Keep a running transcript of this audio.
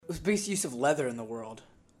What's the biggest use of leather in the world?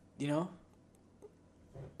 Do you know?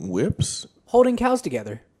 Whips? Holding cows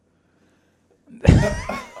together.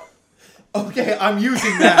 Okay, I'm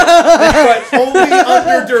using that, but only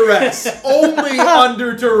under duress. Only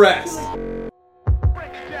under duress.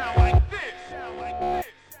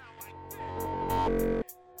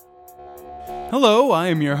 Hello, I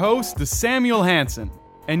am your host, Samuel Hansen,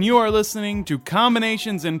 and you are listening to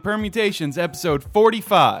Combinations and Permutations, episode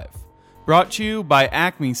 45, brought to you by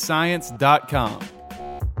AcmeScience.com.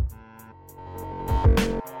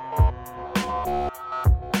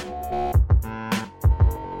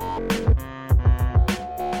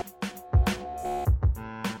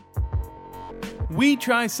 We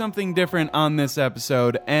try something different on this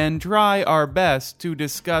episode and try our best to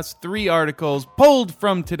discuss 3 articles pulled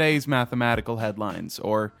from today's mathematical headlines,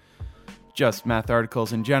 or just math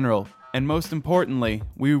articles in general. And most importantly,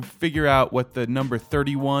 we figure out what the number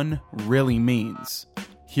 31 really means.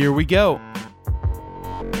 Here we go.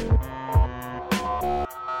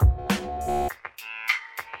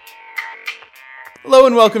 Hello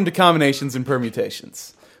and welcome to Combinations and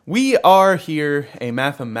Permutations. We are here a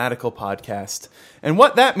mathematical podcast, and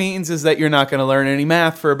what that means is that you're not going to learn any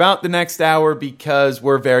math for about the next hour because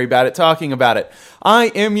we're very bad at talking about it. I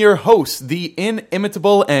am your host, the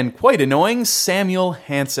inimitable and quite annoying Samuel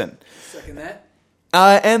Hansen. Second that.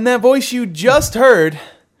 And that voice you just heard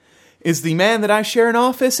is the man that I share an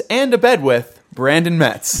office and a bed with, Brandon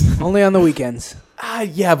Metz. Only on the weekends.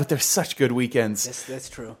 Yeah, but they're such good weekends. Yes, that's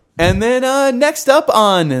true. And then next up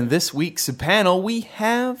on this week's panel, we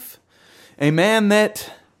have a man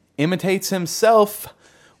that imitates himself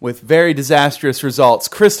with very disastrous results,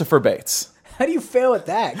 Christopher Bates. How do you fail at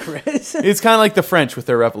that, Chris? It's kind of like the French with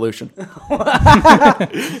their revolution.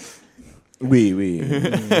 Oui.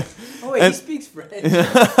 Oh, wait, he speaks French.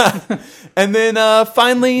 And then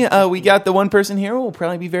finally, we got the one person here who will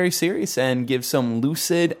probably be very serious and give some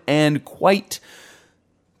lucid and quite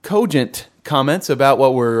cogent comments about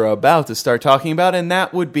what we're about to start talking about, and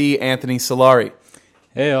that would be Anthony Solari.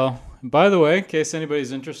 Hey all. By the way, in case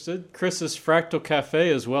anybody's interested, Chris's Fractal Cafe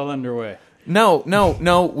is well underway. No,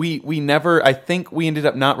 we never, I think we ended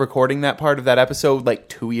up not recording that part of that episode like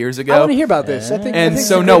 2 years ago. I want to hear about this. I think And it's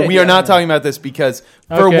so a no, good we are idea. not talking about this because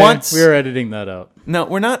for Okay, once... we're editing that out. No,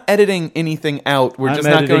 we're not editing anything out. We're I'm just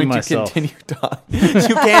not going editing to myself. continue talking.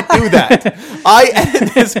 You can't do that. I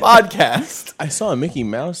edit this podcast. I saw a Mickey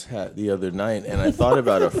Mouse hat the other night, and I thought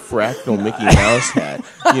about a fractal Mickey Mouse hat.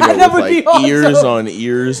 You know, That with would be like awesome. ears on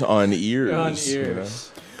ears on ears. On you know? ears.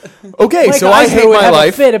 Okay, Mike so I Eisner hate would my have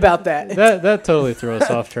life. a fit about that. That totally threw us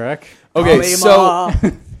off track. Okay,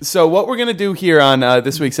 Olima. so what we're going to do here on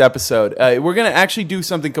this week's episode, we're going to actually do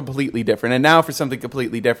something completely different. And now for something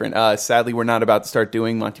completely different. Sadly, we're not about to start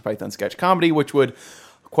doing Monty Python sketch comedy, which would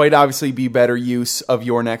quite obviously be better use of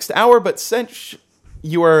your next hour. But since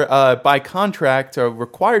you are, by contract,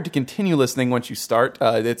 required to continue listening once you start,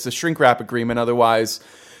 it's a shrink wrap agreement. Otherwise,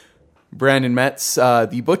 Brandon Metz,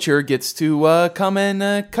 the butcher, gets to come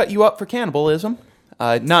and cut you up for cannibalism.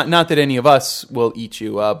 Not that any of us will eat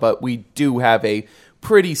you, but we do have a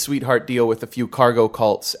pretty sweetheart deal with a few cargo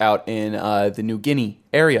cults out in the New Guinea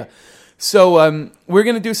area. So we're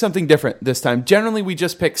going to do something different this time. Generally, we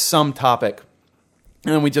just pick some topic,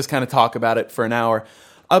 and then we just kind of talk about it for an hour.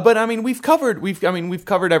 But I mean, we've covered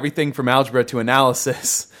everything from algebra to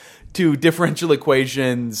analysis to differential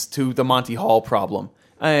equations to the Monty Hall problem.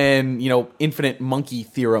 And, infinite monkey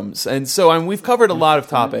theorems. And so we've covered a lot of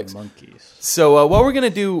topics. Monkeys. So what we're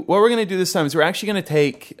going to do this time is we're actually going to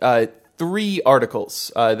take 3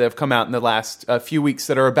 articles that have come out in the last few weeks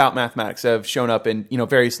that are about mathematics, that have shown up in,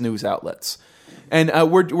 various news outlets. And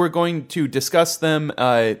we're going to discuss them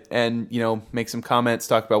and, make some comments,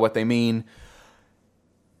 talk about what they mean.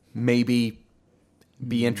 Maybe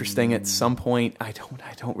be interesting at some point. I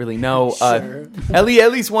don't really know. Sure. At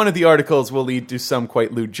least one of the articles will lead to some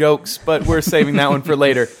quite lewd jokes, but we're saving that one for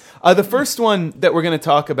later. The first one that we're going to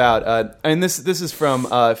talk about, and this is from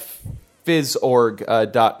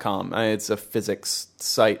phys.org.com. It's a physics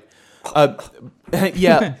site.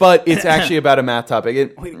 Yeah, but it's actually about a math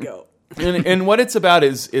topic. Way to go. And what it's about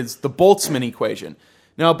is the Boltzmann equation.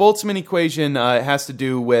 Now, a Boltzmann equation has to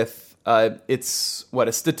do with it's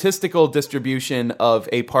a statistical distribution of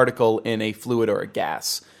a particle in a fluid or a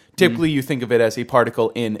gas. Typically, you think of it as a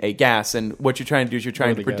particle in a gas, and what you're trying to do is you're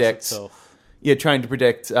trying to predict. Trying to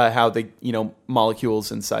predict how the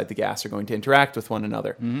molecules inside the gas are going to interact with one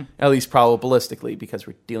another, at least probabilistically, because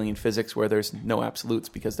we're dealing in physics where there's no absolutes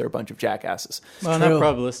because they're a bunch of jackasses. Well, not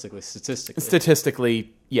probabilistically, statistically.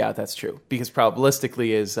 Statistically, yeah, that's true, because probabilistically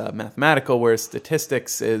is mathematical, whereas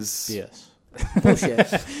statistics is Yes. Bullshit.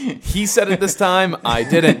 He said it this time. I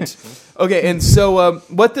didn't. Okay, and so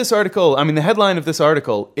what this article, I mean, the headline of this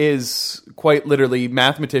article is quite literally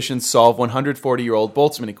mathematicians solve 140-year-old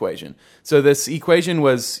Boltzmann equation. So this equation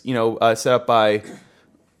was, set up by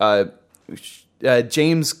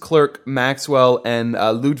James Clerk Maxwell and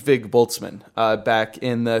Ludwig Boltzmann back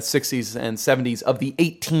in the 60s and 70s of the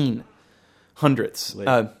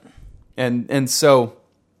 1800s. And so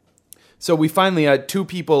we finally had two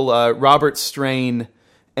people, Robert Strain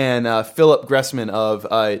and Philip Gressman of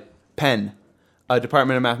Penn,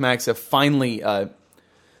 Department of Mathematics, have finally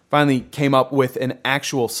came up with an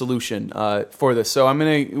actual solution for this. So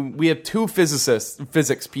we have two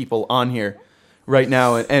physics people on here right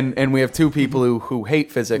now, and we have two people who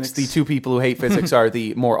hate physics. The two people who hate physics are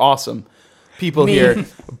the more awesome people here,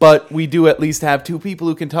 but we do at least have two people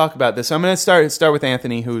who can talk about this. So I'm going to start with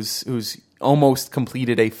Anthony, who's almost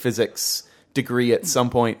completed a physics degree at some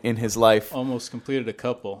point in his life. Almost completed a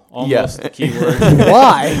couple. Almost the key word.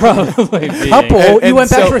 Why? Probably being. Couple? You went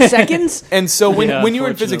back for seconds? And so when you were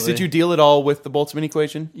in physics, did you deal at all with the Boltzmann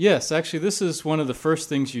equation? Yes, actually, this is one of the first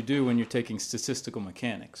things you do when you're taking statistical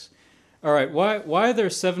mechanics. All right, why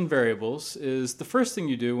there's 7 variables is the first thing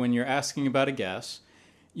you do when you're asking about a gas.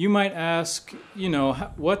 You might ask,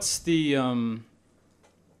 what's the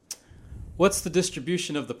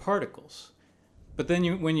distribution of the particles? But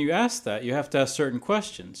then when you ask that, you have to ask certain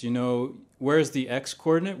questions. Where's the x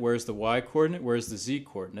coordinate? Where's the y coordinate? Where's the z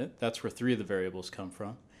coordinate? That's where 3 of the variables come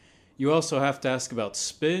from. You also have to ask about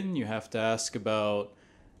spin. You have to ask about,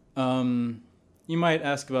 you might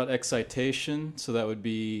ask about excitation. So that would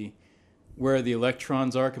be where the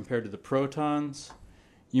electrons are compared to the protons.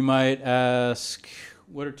 You might ask,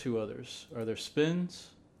 what are 2 others? Are there spins?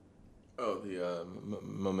 Oh, the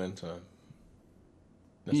momenta.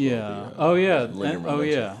 Yeah.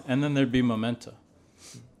 And then there'd be momenta.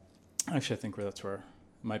 Actually, I think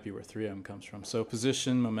might be where 3 of them comes from. So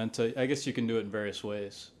position, momenta. I guess you can do it in various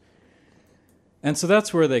ways. And so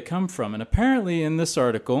that's where they come from. And apparently in this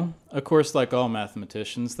article, of course, like all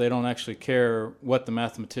mathematicians, they don't actually care what the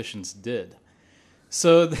mathematicians did.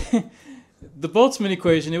 So the Boltzmann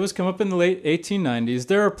equation, it was come up in the late 1890s.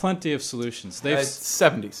 There are plenty of solutions.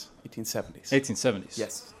 1870s. 1870s.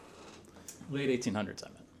 Yes. Late 1800s, I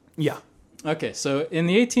meant. Yeah. Okay, so in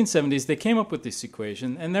the 1870s, they came up with this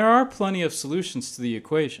equation, and there are plenty of solutions to the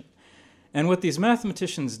equation. And what these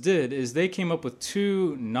mathematicians did is they came up with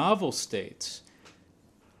 2 novel states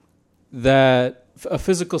that a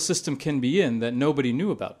physical system can be in that nobody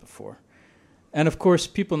knew about before. And of course,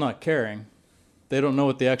 people not caring, they don't know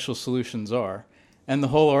what the actual solutions are. And the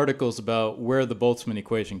whole article is about where the Boltzmann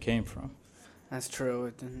equation came from. That's true.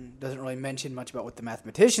 It doesn't really mention much about what the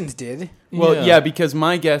mathematicians did. Well, yeah, because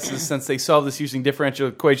my guess is since they solved this using differential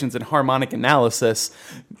equations and harmonic analysis,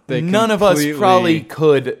 none of us probably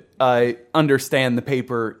could understand the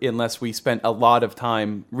paper unless we spent a lot of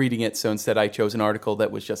time reading it. So instead I chose an article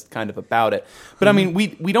that was just kind of about it. But I mean,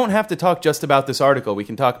 we don't have to talk just about this article. We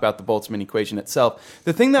can talk about the Boltzmann equation itself.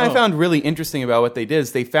 The thing that I found really interesting about what they did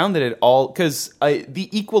is they found that because the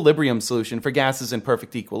equilibrium solution for gases in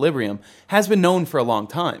perfect equilibrium has been known for a long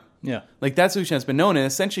time. Yeah. Like that solution has been known, and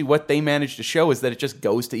essentially what they managed to show is that it just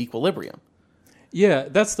goes to equilibrium. Yeah,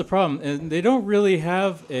 that's the problem. And they don't really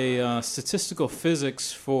have a statistical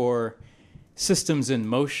physics for systems in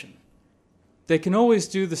motion. They can always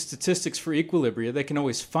do the statistics for equilibria. They can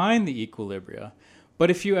always find the equilibria.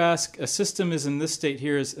 But if you ask, a system is in this state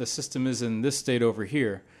here, a system is in this state over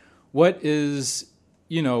here, what's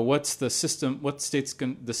the system, what state's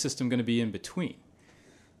the system going to be in between?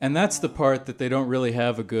 And that's the part that they don't really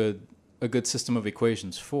have a good system of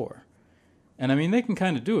equations for. And I mean, they can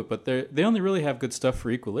kind of do it, but they only really have good stuff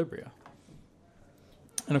for equilibria.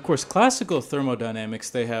 And of course, classical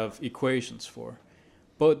thermodynamics, they have equations for.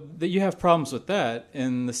 But you have problems with that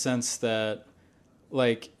in the sense that,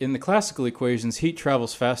 like, in the classical equations, heat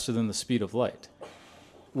travels faster than the speed of light,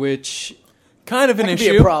 which... Kind of an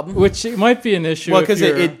issue. Be a problem. Which it might be an issue. Well, because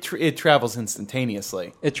it travels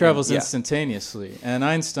instantaneously. It travels instantaneously. And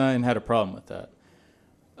Einstein had a problem with that.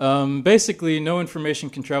 Basically, no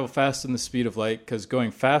information can travel faster than the speed of light because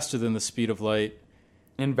going faster than the speed of light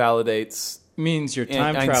invalidates means you're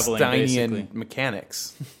time traveling. Einsteinian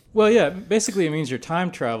mechanics. Well, yeah, basically it means you're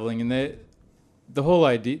time traveling, and the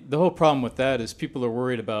whole problem with that is people are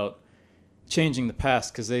worried about changing the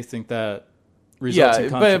past because they think that results in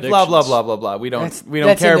contradictions. But blah blah blah. We don't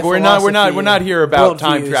care. But we're not here about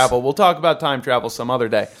time travel. We'll talk about time travel some other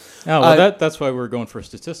day. Oh, well, that's why we're going for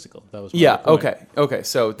statistical. That was my point. Okay.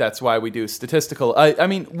 So that's why we do statistical. I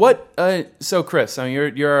mean, what? So Chris, I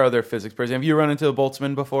mean, you're our other physics person. Have you run into the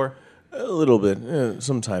Boltzmann before? A little bit,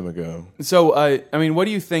 some time ago. So, I mean, what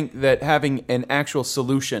do you think that having an actual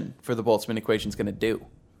solution for the Boltzmann equation is going to do?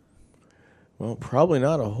 Well, probably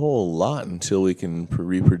not a whole lot until we can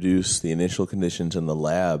reproduce the initial conditions in the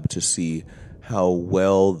lab to see how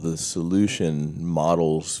well the solution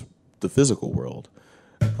models the physical world.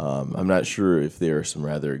 I'm not sure if there are some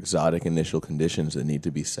rather exotic initial conditions that need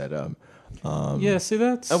to be set up. Yeah, see,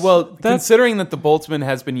 that's... Considering that the Boltzmann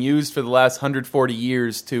has been used for the last 140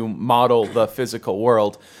 years to model the physical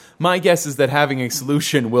world, my guess is that having a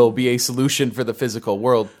solution will be a solution for the physical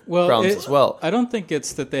world problems as well. I don't think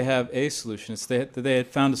it's that they have a solution. It's that they had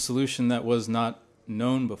found a solution that was not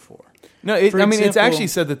known before. No, it's actually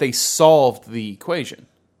said that they solved the equation.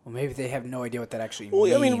 Well, maybe they have no idea what that actually Well,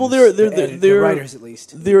 means. I mean, well, the writers at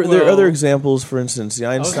least. There are Well, other examples. For instance, the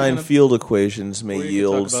Einstein field equations may we could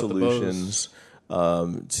yield talk about the solutions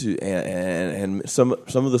and some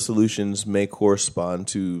of the solutions may correspond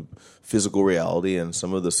to physical reality, and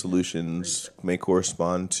some of the solutions may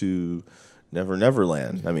correspond to Never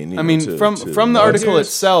Land. From the article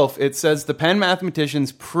itself, it says the Penn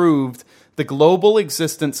mathematicians proved the global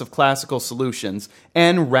existence of classical solutions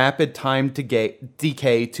and rapid time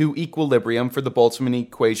decay to equilibrium for the Boltzmann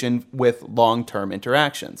equation with long-term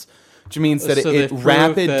interactions, which means that it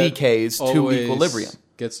rapid decays to equilibrium.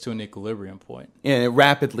 Gets to an equilibrium point. And it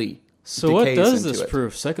rapidly So what decays does into this it.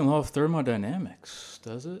 prove? Second law of thermodynamics,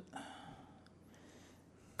 does it?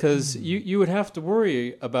 Because you would have to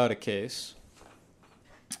worry about a case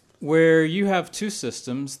where you have two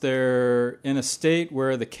systems. They're in a state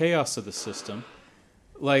where the chaos of the system,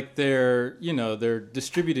 like they're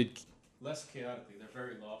distributed less chaotically. They're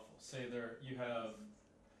very lawful. Say you have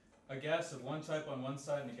a gas of one type on one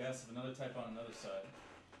side and a gas of another type on another side.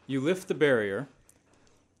 You lift the barrier,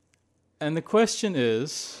 and the question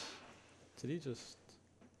is, did he just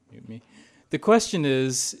mute me? The question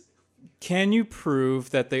is, can you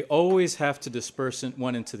prove that they always have to disperse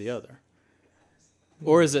one into the other?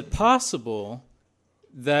 Or is it possible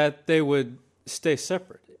that they would stay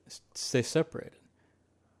separated?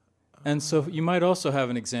 And so you might also have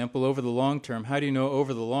an example over the long term. How do you know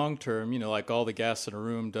over the long term, like all the gas in a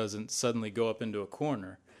room doesn't suddenly go up into a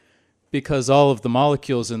corner? Because all of the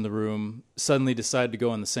molecules in the room suddenly decide to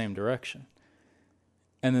go in the same direction.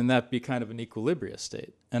 And then that'd be kind of an equilibria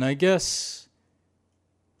state. And I guess,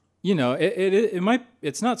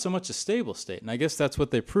 it's not so much a stable state. And I guess that's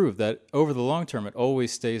what they proved, that over the long term, it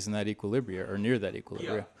always stays in that equilibria or near that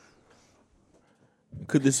equilibria. Yeah.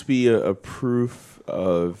 Could this be a proof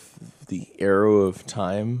of the arrow of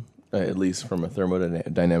time, at least from a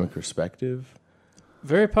thermodynamic perspective?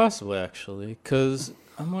 Very possibly, actually, because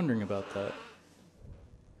I'm wondering about that.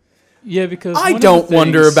 Yeah, because I don't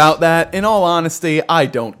wonder about that. In all honesty, I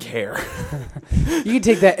don't care. You can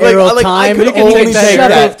take that arrow of time I and only take that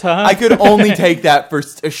shove arrow it. of time. I could only take that for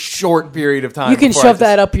a short period of time. You can before shove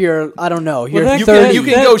that up your, I don't know, your that- You 30. can, you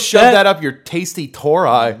can go shove that up your tasty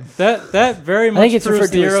tori. That very I much think it's proves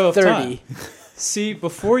referred the to arrow as of 30. time. See,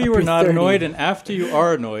 before you were Up not your 30. annoyed and after you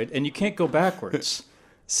are annoyed, and you can't go backwards.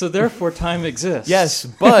 So therefore, time exists. Yes,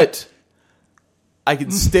 but I can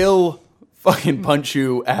still fucking punch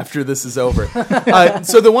you after this is over.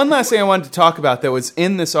 So the one last thing I wanted to talk about that was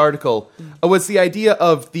in this article was the idea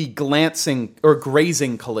of the glancing or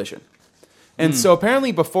grazing collision. And so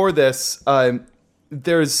apparently before this,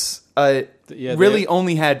 there's really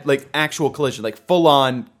only had like actual collision, like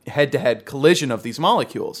full-on head-to-head collision of these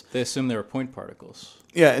molecules. They assume they were point particles.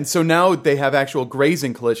 Yeah, and so now they have actual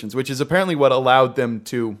grazing collisions, which is apparently what allowed them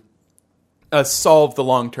to solve the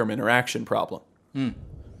long-term interaction problem.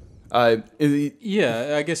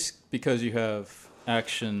 Yeah, I guess because you have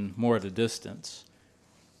action more at a distance.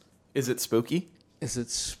 Is it spooky? Is it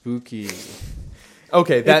spooky?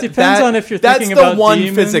 Okay, depends on if you're thinking that's about the one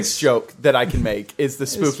demons. physics joke that I can make is the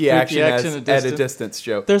spooky action at at a distance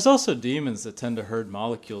joke. There's also demons that tend to herd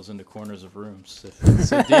molecules into corners of rooms.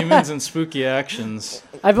 So demons and spooky actions.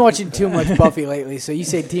 I've been watching too much Buffy lately, so you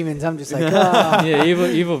say demons, I'm just like, ah. Yeah,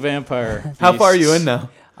 evil vampire. How far are you beasts. in now?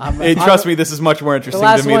 Hey, trust me, this is much more The interesting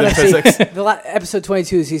last to me one, than physics. episode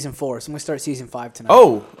 22 is season 4, so I'm going to start season 5 tonight.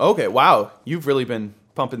 Oh, okay, wow. You've really been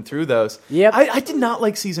pumping through those. Yep. I did not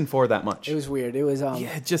like season 4 that much. It was weird. It was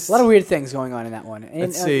just a lot of weird things going on in that one. And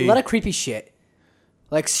Let's see. a lot of creepy shit.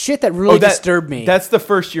 Like shit that really disturbed me. That's the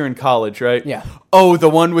first year in college, right? Yeah. Oh, the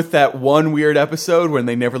one with that one weird episode when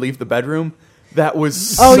they never leave the bedroom? That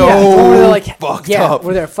was oh, so yeah. Where they're like, fucked yeah, up.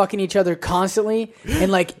 where they're fucking each other constantly. And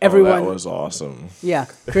like everyone. that was awesome. Yeah.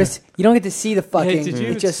 Chris, you don't get to see the fucking. Hey, did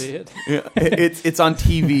you just, see it? Yeah, it's on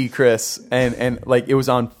TV, Chris, and like it was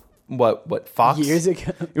on what Fox years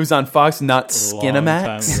ago. It was on Fox, not A long time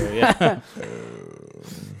Skinamax. ago, yeah.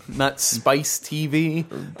 not Spice TV.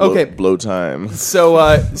 Blow, Okay, blow time.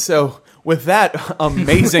 so with that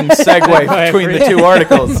amazing segue between the two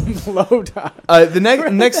articles, Low time. the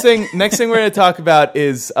next thing we're going to talk about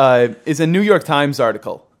is a New York Times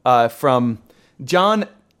article from John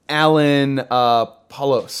Allen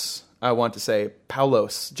Paulos. I want to say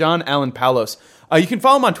Paulos. John Allen Paulos. You can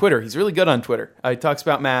follow him on Twitter. He's really good on Twitter. He talks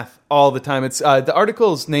about math all the time. It's the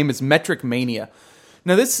article's name is Metric Mania.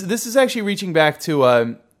 Now this is actually reaching back to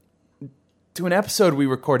an episode we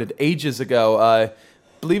recorded ages ago. I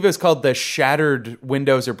believe it was called the Shattered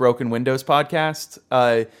Windows or Broken Windows podcast.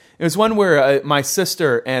 It was one where my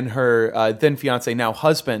sister and her then fiance, now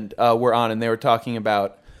husband, were on, and they were talking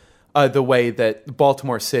about the way that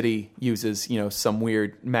Baltimore City uses, some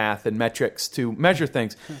weird math and metrics to measure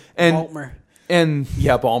things. And Baltimore. And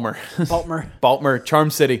yeah, Balmer. Baltimore, Charm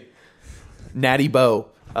City, Natty Bow,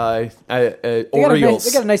 Orioles.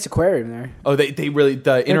 They got a nice aquarium there. Oh, they really,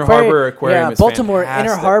 the Inner Harbor Aquarium is Baltimore fantastic.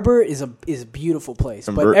 Inner Harbor is a beautiful place,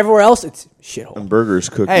 but everywhere else it's shithole. And burgers,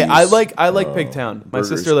 cookies. Hey, I like Pigtown. My burgers,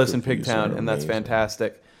 sister lives in cookies Pigtown, are and that's amazing.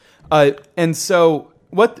 fantastic. And so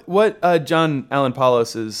what John Allen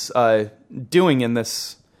Paulos is doing in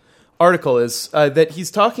this article is that he's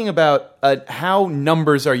talking about how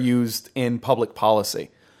numbers are used in public policy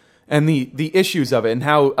and the issues of it, and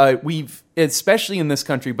how we've, especially in this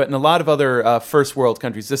country, but in a lot of other first world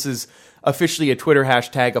countries, this is officially a Twitter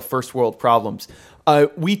hashtag of first world problems.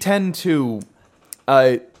 We tend to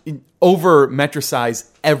over metricize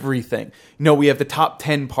everything. We have the top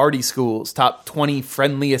 10 party schools, top 20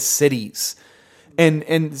 friendliest cities. And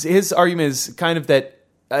his argument is kind of that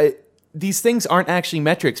these things aren't actually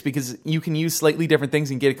metrics because you can use slightly different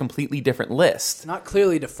things and get a completely different list. It's not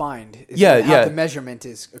clearly defined. Yeah. How the measurement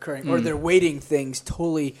is occurring, or they're weighting things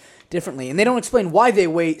totally differently, and they don't explain why they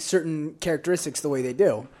weight certain characteristics the way they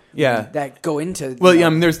do. Yeah. That go into. Well, yeah,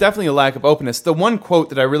 there's definitely a lack of openness. The one quote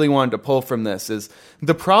that I really wanted to pull from this is,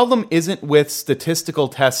 the problem isn't with statistical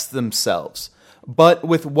tests themselves, but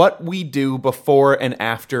with what we do before and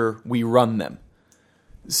after we run them.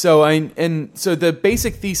 So so the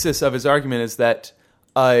basic thesis of his argument is that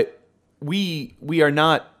we are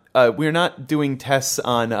not doing tests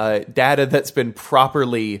on data that's been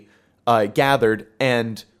properly gathered,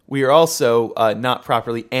 and we are also not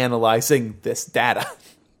properly analyzing this data.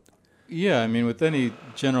 Yeah, with any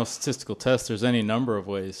general statistical test, there's any number of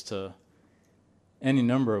ways to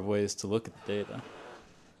look at the data,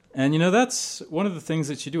 and that's one of the things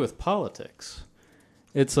that you do with politics.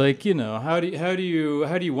 It's like, how do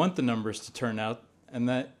you want the numbers to turn out, and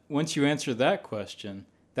that once you answer that question,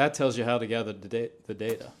 that tells you how to gather the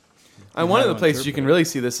data. One of the places you can really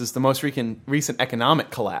see this is the most recent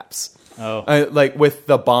economic collapse. Oh. Like with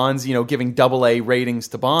the bonds, giving AA ratings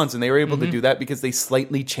to bonds, and they were able to do that because they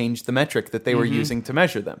slightly changed the metric that they were using to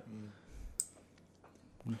measure them.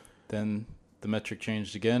 Then the metric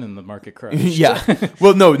changed again, and the market crashed. Yeah.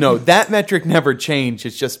 Well, no, that metric never changed.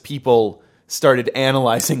 It's just people started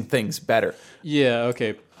analyzing things better. Yeah.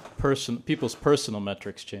 Okay. People's personal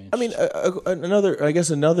metrics change.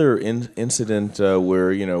 Another incident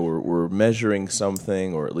where we're measuring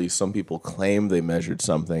something, or at least some people claim they measured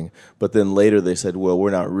something, but then later they said, well,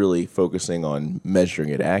 we're not really focusing on measuring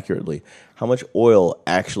it accurately. How much oil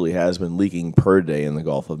actually has been leaking per day in the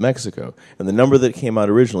Gulf of Mexico? And the number that came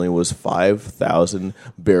out originally was 5,000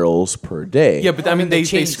 barrels per day. Yeah, but they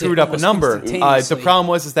screwed up a number. The problem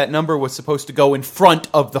was that number was supposed to go in front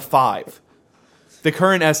of the 5. The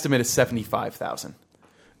current estimate is 75,000.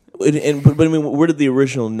 But where did the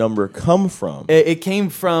original number come from? It came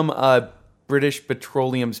from British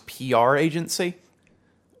Petroleum's PR agency.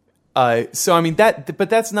 But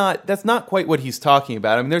that's not quite what he's talking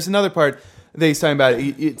about. There's another part that he's talking about.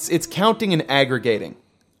 It's counting and aggregating.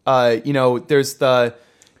 There's the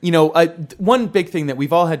one big thing that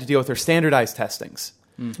we've all had to deal with are standardized testings.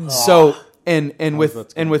 So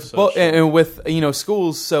with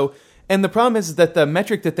schools. So. And the problem is that the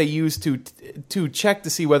metric that they use to check to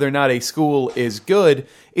see whether or not a school is good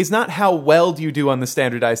is not how well do you do on the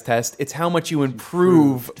standardized test. It's how much you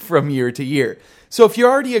improve from year to year. So if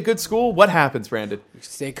you're already a good school, what happens, Brandon? You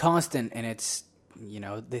stay constant, and it's,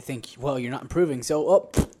 they think, well, you're not improving,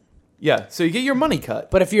 so, Yeah, so you get your money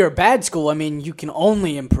cut. But if you're a bad school, you can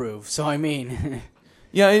only improve. So,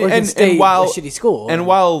 yeah, and while a shitty school. And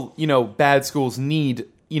while, bad schools need,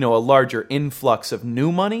 a larger influx of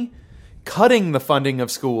new money, cutting the funding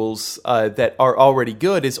of schools that are already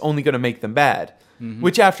good is only going to make them bad,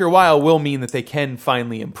 which after a while will mean that they can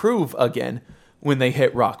finally improve again. when they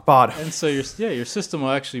hit rock bottom. And so your system will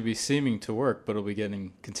actually be seeming to work, but it'll be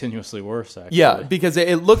getting continuously worse, actually. Yeah, because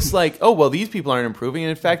it looks like, oh, well, these people aren't improving, and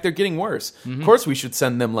in fact, they're getting worse. Of course, we should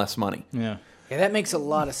send them less money. Yeah. Yeah, that makes a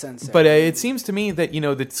lot of sense. But it seems to me that,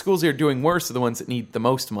 the schools that are doing worse are the ones that need the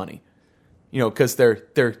most money. Because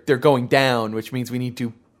they're going down, which means we need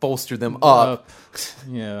to bolster them up.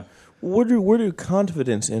 Yeah. Where do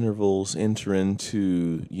confidence intervals enter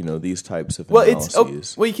into these types of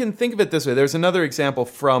analyses? Well, you can think of it this way. There's another example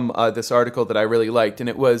from this article that I really liked, and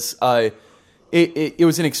it was it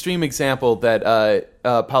was an extreme example that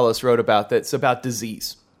Paulos wrote about. That's about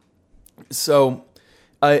disease. So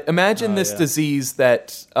imagine this disease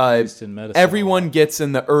that everyone gets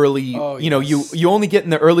in the early. You only get in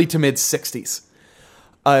the early to mid 60s,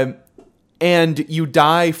 and you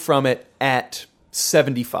die from it at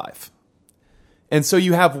 75. And so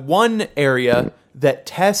you have one area that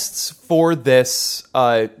tests for this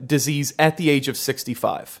disease at the age of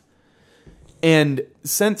 65. And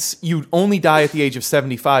since you only die at the age of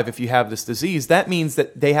 75 if you have this disease, that means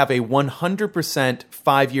that they have a 100%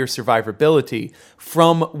 5-year survivability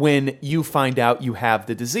from when you find out you have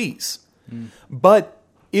the disease. But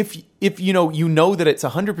if you know that it's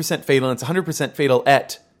 100% fatal and it's 100% fatal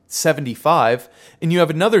at 75, and you have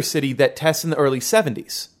another city that tests in the early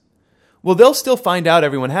 70s, well, they'll still find out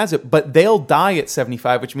everyone has it, but they'll die at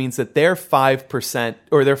 75, which means that their 5%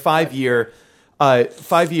 or their 5-year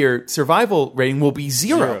survival rating will be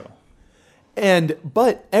zero.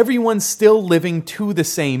 But everyone's still living to the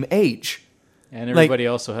same age. And everybody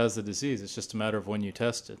also has the disease. It's just a matter of when you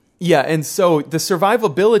test it. Yeah, and so the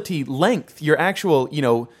survivability length, your actual,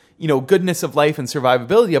 goodness of life and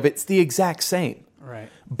survivability of it's the exact same. Right.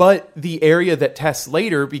 But the area that tests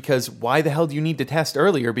later, because why the hell do you need to test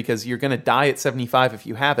earlier? Because you're going to die at 75 if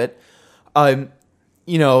you have it. And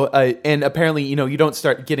apparently, you don't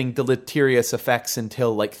start getting deleterious effects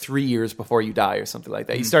until like 3 years before you die or something like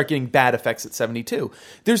that. You start getting bad effects at 72.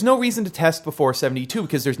 There's no reason to test before 72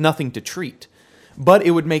 because there's nothing to treat. But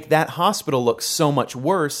it would make that hospital look so much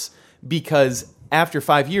worse because after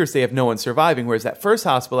 5 years, they have no one surviving, whereas that first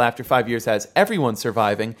hospital after 5 years has everyone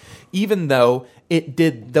surviving, even though it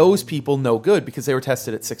did those people no good because they were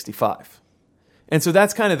tested at 65. And so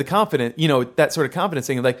that's kind of the that sort of confidence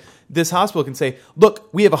thing. Like, this hospital can say,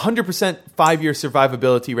 look, we have 100% 5-year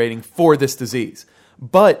survivability rating for this disease,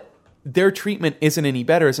 but their treatment isn't any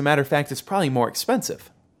better. As a matter of fact, it's probably more expensive.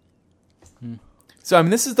 So,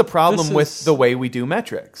 this is the problem with the way we do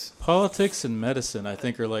metrics. Politics and medicine, I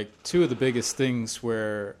think, are like two of the biggest things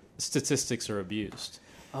where statistics are abused.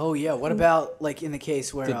 Oh, yeah. What about, like, in the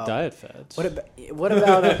case where... The diet fads. What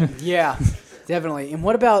about... yeah, definitely. And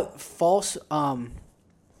what about false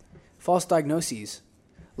diagnoses?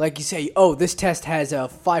 Like, you say, oh, this test has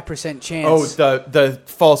a 5% chance. Oh, the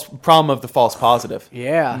false problem of the false positive.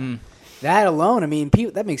 Yeah. That alone,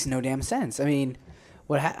 that makes no damn sense. It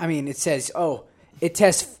says, it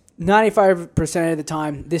tests 95% of the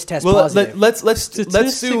time. This test positive. Let's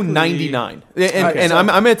do 99. And I'm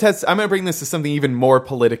going to bring this to something even more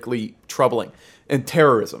politically troubling, and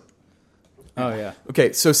terrorism. Oh yeah.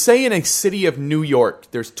 Okay, so say in a city of New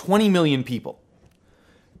York, there's 20 million people,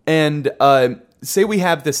 and say we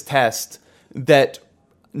have this test that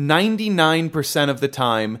 99% of the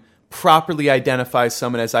time properly identifies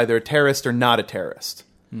someone as either a terrorist or not a terrorist.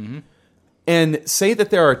 Mm-hmm. And say that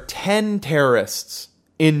there are 10 terrorists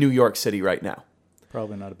in New York City right now.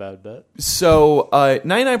 Probably not a bad bet. So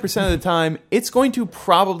 99% of the time, it's going to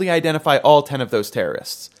probably identify all 10 of those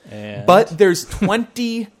terrorists. But there's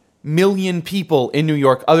 20 million people in New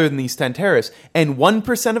York other than these 10 terrorists. And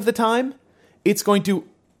 1% of the time, it's going to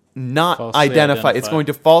not identify. It's going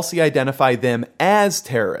to falsely identify them as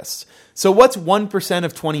terrorists. So what's 1%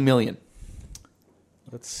 of 20 million?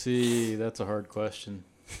 Let's see. That's a hard question.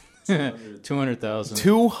 200,000.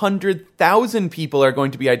 200,000 people are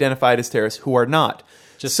going to be identified as terrorists who are not.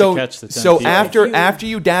 Just to catch the 10 So people. after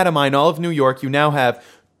you data mine all of New York, you now have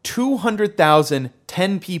 200,000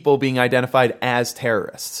 10 people being identified as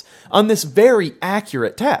terrorists on this very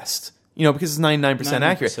accurate test. Because it's 99%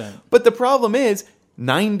 accurate. But the problem is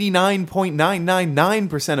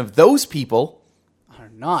 99.999% of those people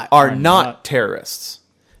are not terrorists.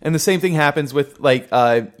 And the same thing happens with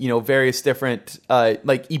various different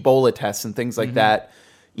like Ebola tests and things like that.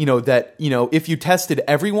 If you tested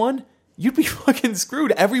everyone, you'd be fucking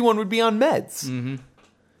screwed. Everyone would be on meds. Mm-hmm.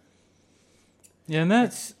 Yeah, and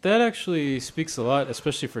that actually speaks a lot,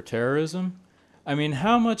 especially for terrorism.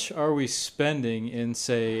 How much are we spending in,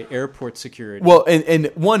 say, airport security? Well, and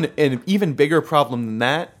an even bigger problem than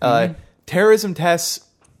that, terrorism tests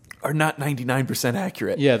are not 99%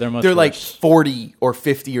 accurate. Yeah, they're much They're like worse. 40 or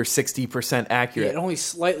 50 or 60% Yeah, accurate. it only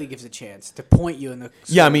slightly gives a chance to point you in the.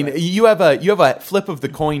 Yeah, I mean, right. you have a flip of the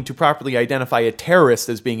coin to properly identify a terrorist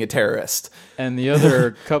as being a terrorist. And the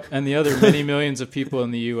other many millions of people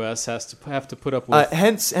in the U.S. have to put up with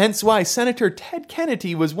Hence why Senator Ted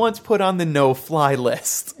Kennedy was once put on the no-fly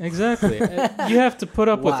list. exactly. You have to put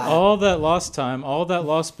up with Wow. all that lost time, all that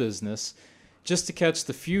lost business, just to catch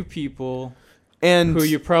the few people And who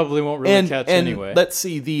you probably won't really catch anyway. Let's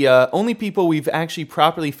see, the only people we've actually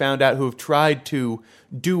properly found out who have tried to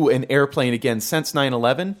do an airplane again since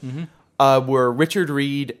 9/11 were Richard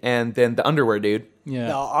Reed and then the underwear dude.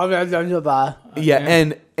 Yeah.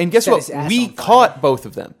 And guess Set what? his ass We on fire. caught both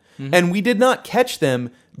of them, and we did not catch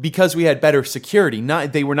them because we had better security.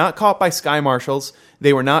 They were not caught by sky marshals.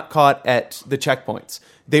 They were not caught at the checkpoints.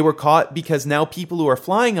 They were caught because now people who are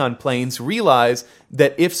flying on planes realize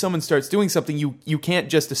that if someone starts doing something, you can't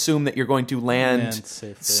just assume that you're going to land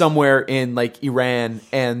safely. somewhere in like Iran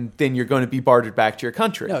and then you're going to be bartered back to your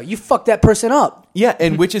country. No, you fucked that person up. Yeah,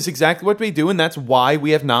 and which is exactly what we do, and that's why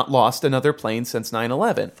we have not lost another plane since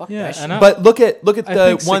 9/11. Fuck Yeah, that shit. and But look at I the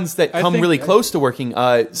think ones that I come think- really close to working,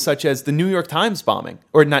 such as the New York Times bombing,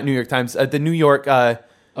 or not New York Times, the New York the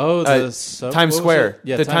Times what was Square, it?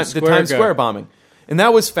 Yeah, the Times Times guy. Square bombing, and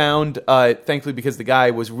that was found thankfully because the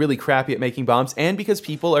guy was really crappy at making bombs, and because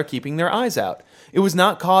people are keeping their eyes out. It was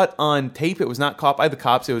not caught on tape. It was not caught by the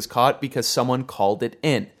cops. It was caught because someone called it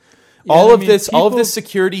in. Yeah, all I of mean, this people-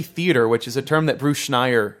 security theater, which is a term that Bruce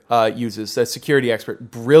Schneier uses, the security expert,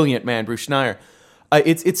 brilliant man, Bruce Schneier.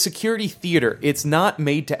 It's security theater. It's not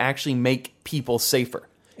made to actually make people safer.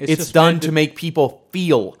 It's It's just done made to to- make people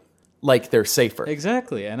feel like they're safer.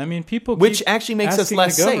 Exactly. And I mean, people Which keep actually makes us asking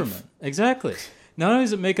less the safe. government. Exactly. Not only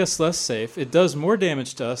does it make us less safe, it does more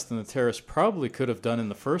damage to us than the terrorists probably could have done in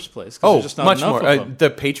the first place. 'Cause Oh, there's just not much enough more. of them. The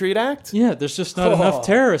Patriot Act? Yeah, there's just not enough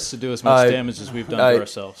terrorists to do as much damage as we've done to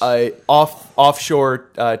ourselves. Offshore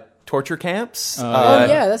torture camps. Oh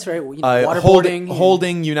yeah, that's right. You know, waterboarding,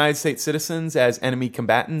 holding United States citizens as enemy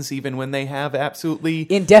combatants, even when they have absolutely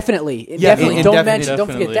indefinitely. Yeah, Don't indefinitely. mention. Don't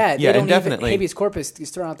forget Definitely. that. Yeah, They don't indefinitely. Even, habeas corpus is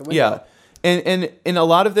thrown out the window. yeah. And a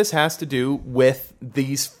lot of this has to do with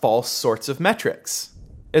these false sorts of metrics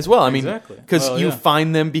as well. I mean, Exactly. because Well, you yeah.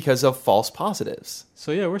 find them because of false positives.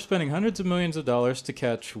 So yeah, we're spending hundreds of millions of dollars to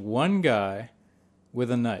catch one guy with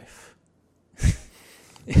a knife.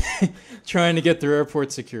 Trying to get through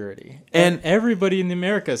airport security. And everybody in the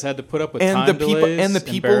Americas had to put up with And time the people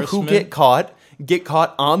delays, who get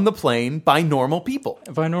caught on the plane by normal people.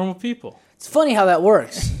 by normal people. It's funny how that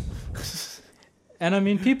works. And I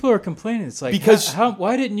mean, people are complaining. It's like, Because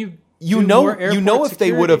why didn't you? You do know, more airport if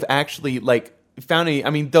they would security? have actually like found any.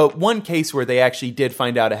 I mean, the one case where they actually did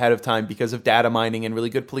find out ahead of time because of data mining and really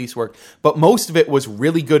good police work, but most of it was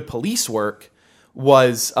really good police work.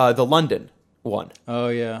 Was the London one? Oh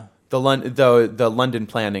yeah, The London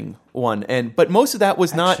planning one, but most of that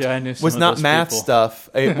was Actually, I knew not some was of not those math people. stuff.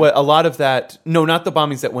 A lot of that, no, not the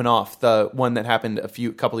bombings that went off. The one that happened a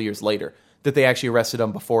couple of years later, that they actually arrested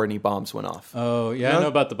him before any bombs went off. oh yeah. I know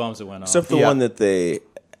about the bombs that went off. Except the Yeah. one that they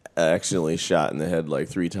accidentally shot in the head like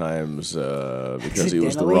 3 times because he was the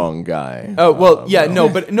Accidentally? wrong guy. Oh well, yeah,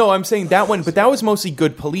 no, I'm saying that one, but that was mostly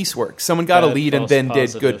good police work. Someone got a Bad lead and false then did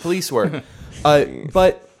positive. good police work.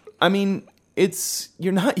 But I mean,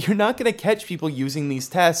 you're not going to catch people using these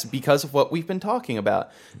tests because of what we've been talking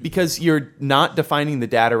about. Because you're not defining the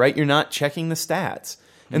data right. You're not checking the stats,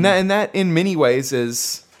 and that in many ways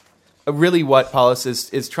is really what Paulus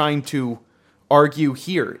is trying to argue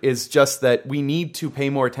here. Is just that we need to pay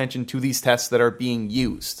more attention to these tests that are being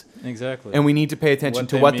used. Exactly. And we need to pay attention What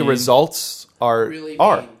to they what the mean. results are. Really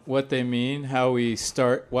are. mean. What they mean, how we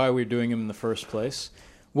start, why we're doing them in the first place.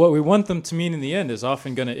 What we want them to mean in the end is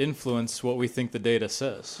often going to influence what we think the data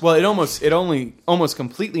says. Well, it almost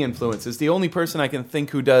completely influences. The only person I can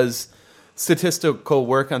think who does statistical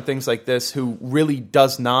work on things like this who really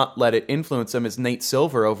does not let it influence them is Nate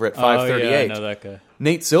Silver over at 538. Oh, yeah, I know that guy.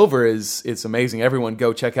 Nate Silver it's amazing. Everyone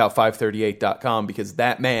go check out 538.com because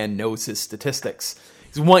that man knows his statistics.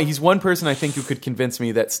 He's one person I think who could convince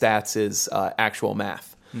me that stats is actual math.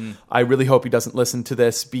 I really hope he doesn't listen to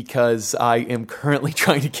this because I am currently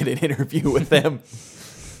trying to get an interview with him.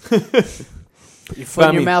 Put your foot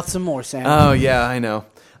in your mouth some more, Sam. Oh yeah, I know.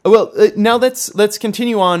 Well, now let's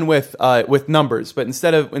continue on with numbers, but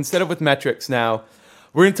instead of with metrics now,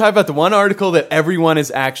 we're going to talk about the one article that everyone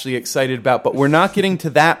is actually excited about, but we're not getting to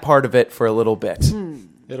that part of it for a little bit.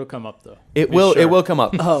 It'll come up, though. It Be will. sure. It will come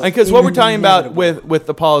up Oh, because what we're talking about inevitable. with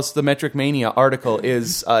the Paulus, the Metric Mania article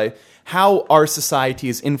is how our society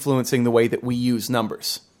is influencing the way that we use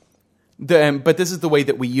numbers. But this is the way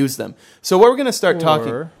that we use them. So what we're going to start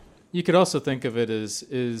talking. Or you could also think of it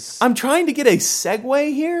as I'm trying to get a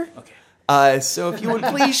segue here. Okay. So if you would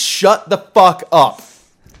please shut the fuck up.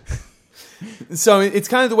 So it's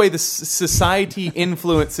kind of the way the society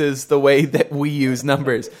influences the way that we use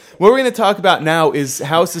numbers. What we're going to talk about now is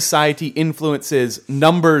how society influences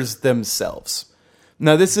numbers themselves.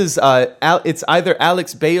 Now, this is it's either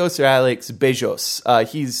Alex Beos or Alex Bejos.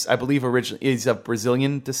 He's, I believe, he's of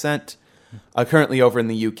Brazilian descent, currently over in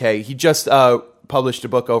the UK. He just published a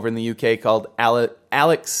book over in the UK called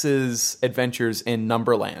Alex's Adventures in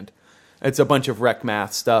Numberland. It's a bunch of rec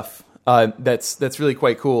math stuff. That's really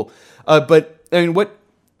quite cool. But I mean, what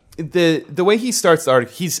the way he starts the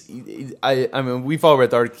article, I mean, we've all read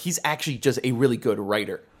the article. He's actually just a really good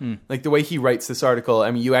writer. Like the way he writes this article, I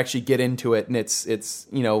mean, you actually get into it, and it's it's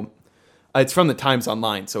from the Times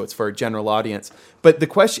Online, so it's for a general audience. But the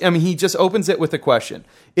question, I mean, he just opens it with a question: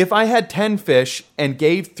 if I had 10 fish and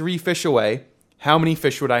gave 3 fish away, how many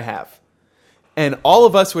fish would I have? And all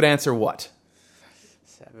of us would answer what?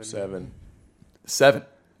 7.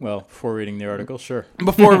 well, before reading the article, sure.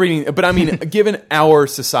 Before reading, but I mean, given our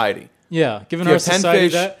society. Yeah, given If you our have 10 society,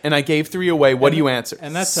 fish and I gave 3 away, what do you answer?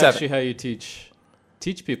 And that's 7. actually how you teach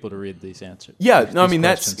people to read these answers. Yeah, no, I mean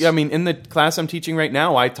questions. in the class I'm teaching right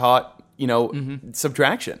now, I taught,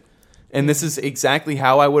 subtraction. And this is exactly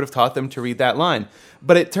how I would have taught them to read that line.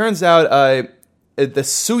 But it turns out the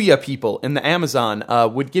Suya people in the Amazon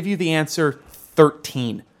would give you the answer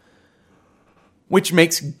 13, which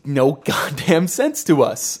makes no goddamn sense to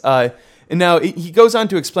us. And now he goes on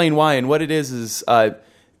to explain why, and what it is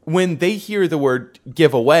when they hear the word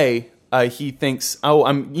give away, he thinks, oh,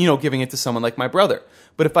 I'm giving it to someone like my brother.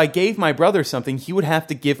 But if I gave my brother something, he would have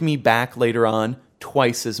to give me back later on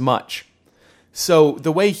twice as much. So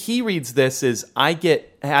the way he reads this is I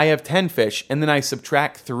have 10 fish, and then I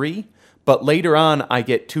subtract 3, but later on I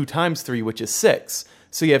get 2 times 3, which is 6.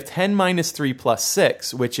 So you have 10 minus 3 plus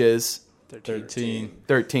 6, which is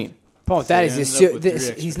 13. Oh, that So is you end up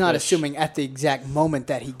with 3 he's not extra fish. assuming at the exact moment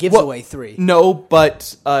that he gives away 3. No,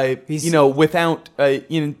 but He's- without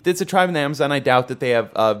it's a tribe in the Amazon. I doubt that they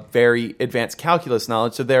have very advanced calculus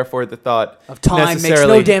knowledge. So therefore, the thought Of time makes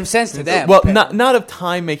necessarily- no damn sense to them. Well, not of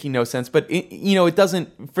time making no sense, but it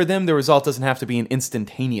doesn't for them. The result doesn't have to be an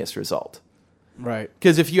instantaneous result. Right.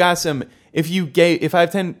 Because if you ask them, if you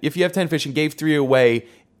have 10 fish and gave 3 away,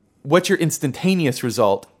 what's your instantaneous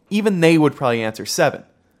result? Even they would probably answer 7.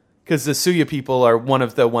 Because the Suya people are one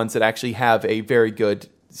of the ones that actually have a very good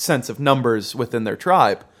sense of numbers within their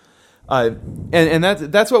tribe. And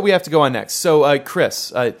that's what we have to go on next. So,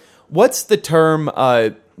 Chris, what's the term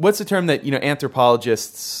that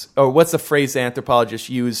anthropologists, or what's the phrase that anthropologists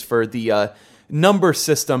use for the number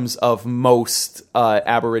systems of most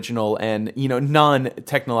Aboriginal and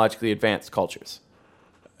non-technologically advanced cultures?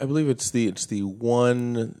 I believe it's the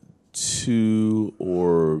 1, 2,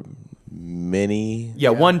 or many. Yeah,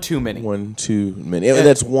 1 too many. 1, 2, many. And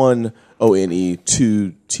that's 1 ONE,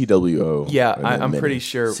 2 TWO. Yeah, and then I'm many. pretty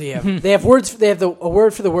sure. So they have words. They have a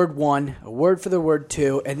word for the word 1, a word for the word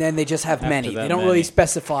 2, and then they just have many. that They don't many. really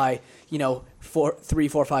specify, 3,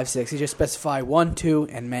 4, 5, 6. They just specify 1, 2,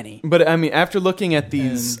 and many. But I mean, after looking at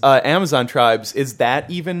these Amazon tribes, is that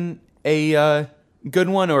even a good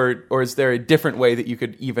one, or is there a different way that you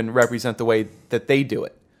could even represent the way that they do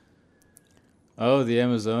it? Oh, the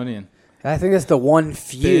Amazonian. I think that's the 1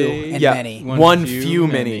 few Big- and Yeah, many. one few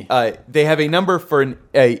many. They have a number for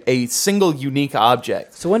a single unique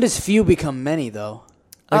object. So when does few become many, though?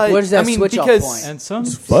 Like, where does that I mean, switch off because- point? And some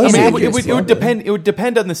fuzzy. I mean, Inaccurate. it would depend. It would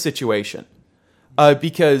depend on the situation,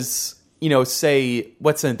 because say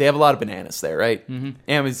they have a lot of bananas there, right?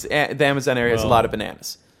 Mm-hmm. The Amazon area has a lot of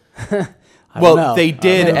bananas. don't know. They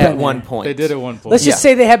did I've never at been one there. point. they did at one point. Let's just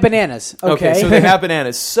say they have bananas. Okay. So they have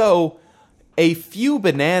bananas. So a few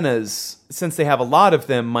bananas, since they have a lot of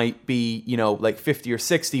them, might be, like 50 or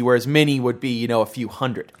 60, whereas many would be, a few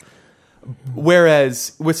hundred.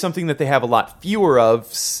 Whereas with something that they have a lot fewer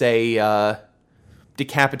of, say,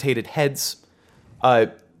 decapitated heads,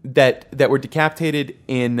 that were decapitated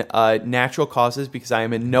in natural causes, because I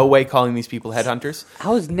am in no way calling these people headhunters.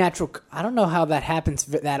 How is natural? I don't know how that happens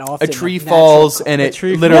that often. A tree like natural falls and A it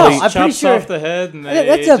tree literally... No, I'm pretty chops sure- off the head and Yeah, they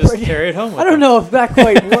that's just pretty- carry it home with I don't them. know if that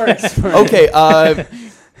quite works. Okay,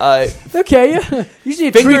 yeah. Usually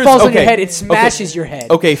a tree Fingers- falls on okay, your head, it okay. smashes your head.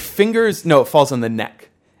 Okay, fingers... No, it falls on the neck.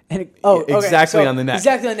 And okay, Exactly so on the neck.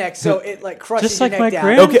 Exactly on the neck. So it like crushes Just like your my neck down.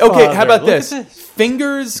 grand- Okay, how about Look at this? this.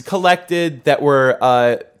 Fingers collected that were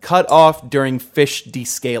cut off during fish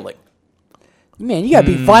descaling. Man, you gotta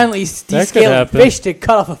be violently descaling happen. fish to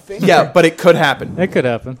cut off a finger. Yeah, but it could happen. That could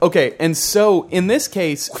happen. Okay, and so in this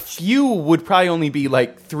case, few would probably only be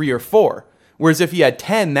like 3 or 4. Whereas if you had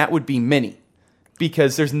 10, that would be many.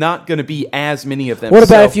 Because there's not going to be as many of them. What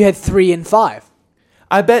about if you had 3 and 5?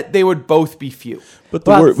 I bet they would both be few. But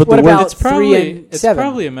the word, It's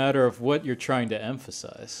probably a matter of what you're trying to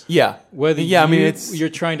emphasize. Yeah. Whether yeah, you're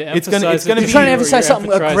trying to emphasize you're trying to emphasize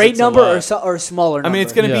something, a great number or a smaller number. I mean,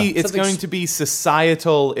 it's going to be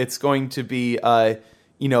societal. It's going to be a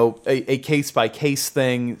case by case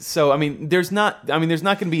thing. So I mean, there's not going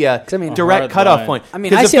to be a direct cutoff point. I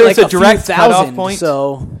mean, I say like a direct cutoff point.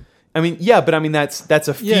 So. I mean, yeah, but I mean that's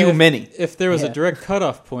a few many. If there was a direct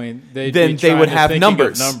cutoff point, they would have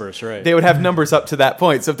numbers. Numbers, right? They would have numbers up to that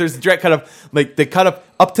point. So if there's a direct cutoff, like the cutoff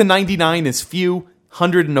up to 99 is few,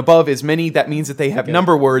 100 and above is many. That means that they have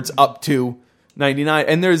number words up to 99.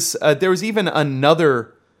 And there was even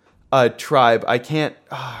another tribe. I can't.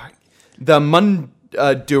 The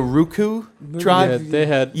Munduruku tribe. They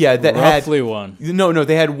had roughly one. No,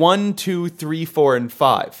 they had 1, 2, 3, 4, and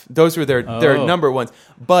 5. Those were their number ones.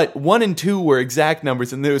 But 1 and 2 were exact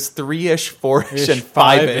numbers, and there was 3-ish, 4-ish, and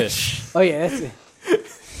 5-ish. Oh yeah, that's it.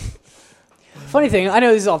 Funny thing, I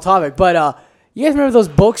know this is off topic, but you guys remember those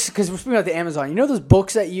books? Because we're speaking about the Amazon. You know those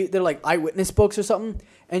books they're like eyewitness books or something,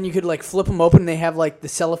 and you could like flip them open, and they have like the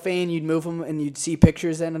cellophane. You'd move them, and you'd see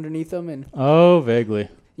pictures then underneath them. And vaguely.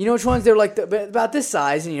 You know which ones? They're like about this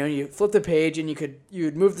size, and you flip the page, and you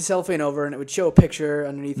would move the cellophane over, and it would show a picture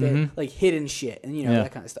underneath it, like hidden shit, and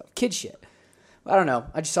that kind of stuff, kid shit. I don't know.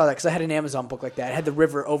 I just saw that because I had an Amazon book like that. It had the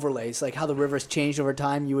river overlays, like how the river's changed over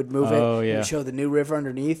time. You would move it, and it would show the new river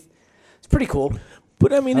underneath. It's pretty cool.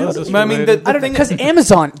 But I mean, I don't know, because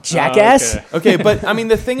Amazon, jackass. Okay, but I mean,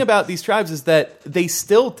 the thing about these tribes is that they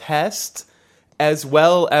still test as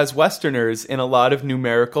well as Westerners in a lot of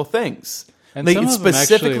numerical things. And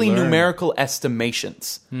specifically numerical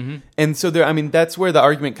estimations. Mm-hmm. And so that's where the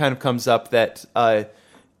argument kind of comes up that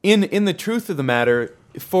in the truth of the matter,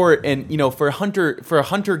 for a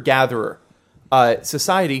hunter-gatherer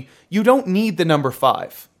society, you don't need the number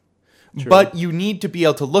 5. True. But you need to be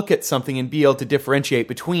able to look at something and be able to differentiate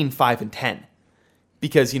between 5 and 10.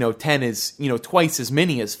 Because, 10 is, twice as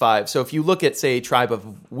many as 5. So if you look at, say, a tribe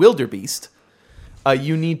of wildebeest,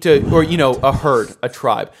 you need to, or, a herd, a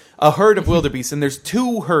tribe. A herd of wildebeest, and there's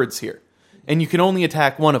 2 herds here. And you can only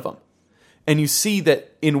attack one of them. And you see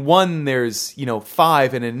that in one there's,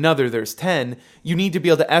 5, and in another there's 10. You need to be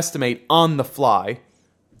able to estimate on the fly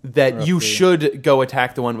that you should go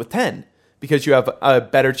attack the one with 10. Because you have a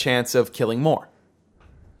better chance of killing more.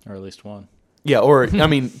 Or at least 1. Yeah, or,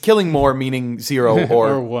 killing more meaning 0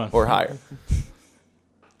 or 1. Or higher.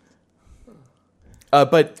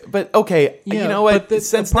 But okay, you know what?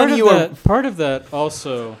 Since none of you are part of that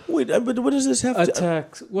also. Wait, but what does this have to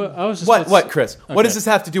attack? Well, I was just what, Chris? Okay. What does this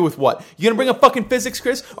have to do with what? You gonna bring up fucking physics,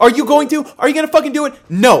 Chris? Are you gonna fucking do it?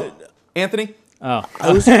 No, Anthony. Oh,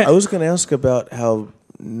 I was gonna ask about how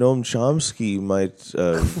Noam Chomsky might.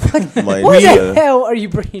 What the hell are you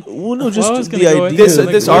bringing? Well, no, just the idea.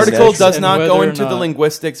 This article does not go into the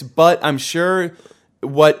linguistics, but I'm sure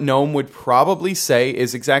what Noam would probably say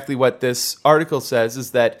is exactly what this article says: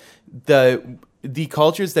 is that the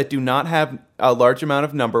cultures that do not have a large amount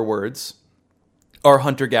of number words are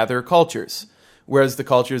hunter-gatherer cultures. Whereas the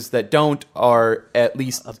cultures that don't are at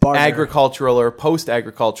least agricultural or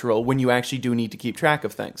post-agricultural when you actually do need to keep track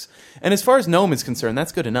of things. And as far as Noam is concerned,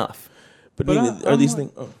 that's good enough. But are these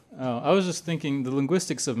things... I was just thinking the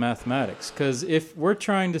linguistics of mathematics. Because if we're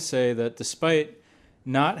trying to say that despite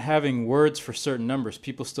not having words for certain numbers,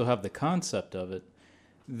 people still have the concept of it,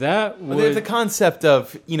 that would... They have the concept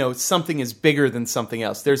of, something is bigger than something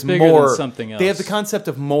else. There's bigger more... than something else. They have the concept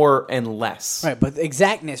of more and less. Right, but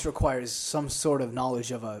exactness requires some sort of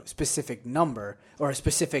knowledge of a specific number or a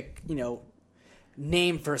specific,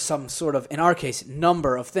 name for some sort of, in our case,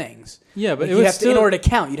 number of things. Yeah, but in order to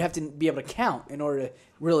count, you'd have to be able to count in order to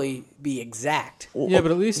really be exact. Yeah,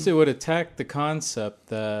 but at least it would attack the concept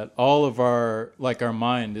that all of our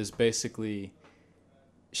mind is basically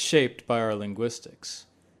shaped by our linguistics.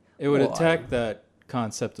 It would attack that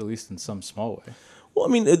concept, at least in some small way. Well, I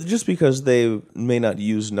mean, just because they may not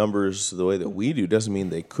use numbers the way that we do doesn't mean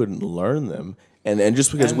they couldn't learn them. And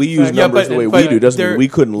just because we use numbers the way we do doesn't mean we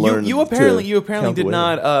couldn't learn. You apparently did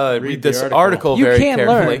not read this article very carefully. You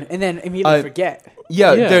can learn and then immediately forget.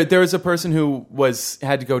 Yeah. There was a person who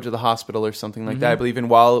had to go to the hospital or something like that. I believe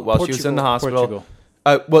while she was in the hospital.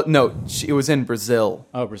 Well, no, it was in Brazil.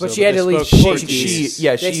 Oh, Brazil. But she had they to leave spoke Portuguese. She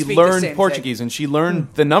They speak the learned same Portuguese, thing. and she learned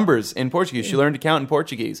the numbers in Portuguese. She learned to count in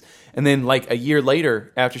Portuguese. And then, like, a year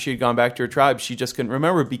later, after she had gone back to her tribe, she just couldn't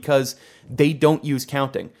remember because they don't use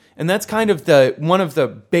counting. And that's kind of one of the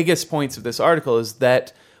biggest points of this article is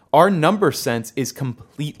that our number sense is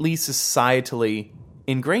completely societally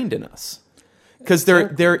ingrained in us. Because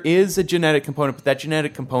there is a genetic component, but that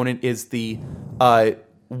genetic component is the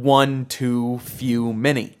one, two, few,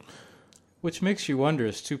 many. Which makes you wonder,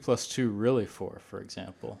 is 2 + 2 really 4, for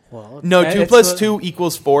example? Well, No, it's 2 + 2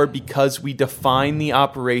 equals 4 because we define the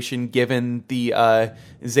operation given the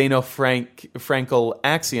Zeno-Frankel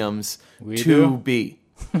axioms We to do? be.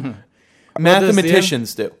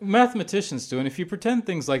 Mathematicians do. Mathematicians do. And if you pretend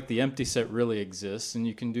things like the empty set really exists and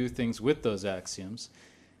you can do things with those axioms,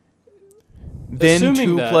 Then assuming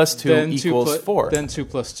 2 that, + 2 then equals 4. Then 2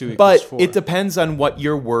 + 2 equals But 4. it depends on what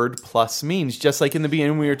your word plus means. Just like in the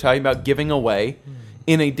beginning we were talking about giving away.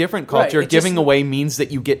 In a different culture, Right, it giving just- away means that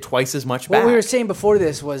you get twice as much back. What we were saying before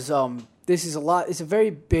this was this is a lot. It's a very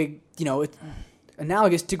big, it's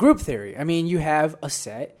analogous to group theory. I mean, you have a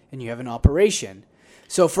set and you have an operation.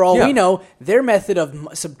 So for all Yeah. we know, their method of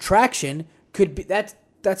subtraction could be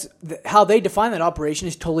how they define that operation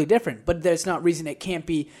is totally different. But there's not reason it can't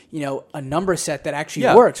be a number set that actually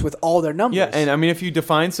Yeah. works with all their numbers. Yeah, and I mean, if you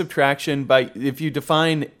define subtraction if you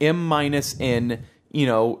define m minus n,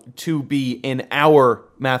 to be in our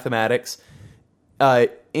mathematics,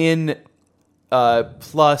 n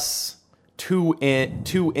plus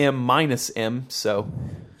 2m minus m, so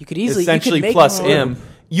you could easily essentially make plus more- m.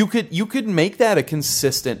 You could make that a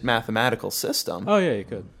consistent mathematical system. Oh, yeah, you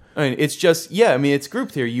could. I mean, it's just it's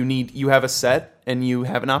group theory. You have a set and you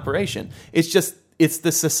have an operation. It's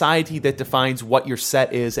the society that defines what your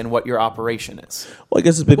set is and what your operation is. Well, I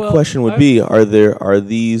guess the big Well, question would be: are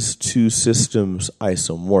these two systems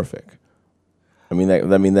isomorphic? I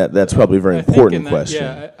mean, that's probably a very I think important in that- question.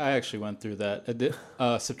 Yeah, I actually went through that.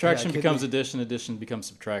 Subtraction Yeah, it could becomes be. addition becomes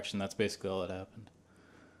subtraction. That's basically all that happened.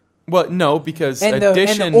 Well, no, because And the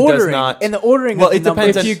addition ordering, does not. and the ordering Well, of the it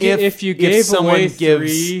depends numbers. on If you gave someone away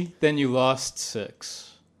gives 3, then you lost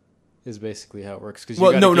 6. Is basically how it works.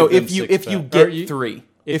 Well, no. If you get 3,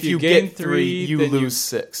 if if you gain get 3, you then lose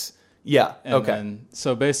 6. Yeah. and Okay. then-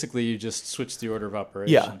 so basically, you just switch the order of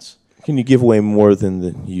operations. Can you give away more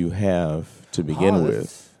than you have to begin Oh,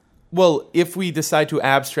 with? Well, if we decide to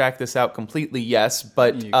abstract this out completely, yes.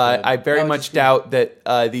 But You could. I very That would much just be- doubt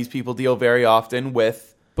that these people deal very often with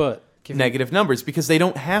But negative numbers because they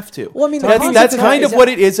don't have to. Well, I mean, the that's concept of kind that of is what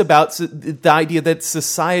that- it is about the idea that's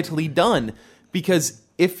societally done. Because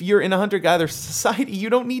if you're in a hunter-gatherer society, you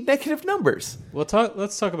don't need negative numbers. let's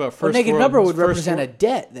talk about first. a negative world, number would first represent world- a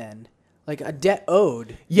debt then, like a debt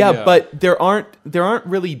owed. Yeah, Yeah. but there aren't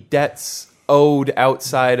really debts owed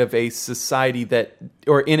outside of a society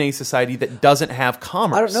or in a society that doesn't have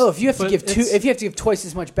commerce. I don't know if you have to But give it's- if you have to give twice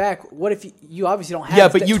as much back. What if you obviously don't have Yeah,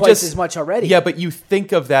 but you twice just as much already? Yeah, but you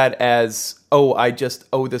think of that as I just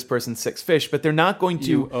owe this person 6 fish, but they're not going to.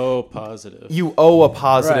 You owe positive. You owe a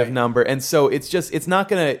positive Right. number, and so it's not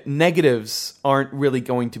going to. Negatives aren't really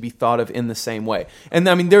going to be thought of in the same way. And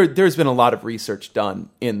I mean, there's been a lot of research done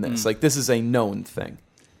in this. Like this is a known thing.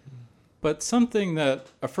 But something a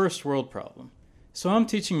first world problem. So I'm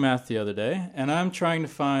teaching math the other day, and I'm trying to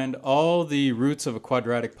find all the roots of a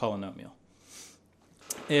quadratic polynomial.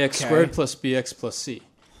 Ax squared plus bx plus c.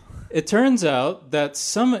 It turns out that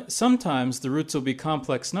sometimes the roots will be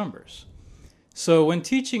complex numbers. So when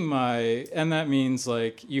teaching and that means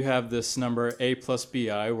like you have this number a plus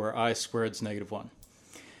bi where I squared is -1.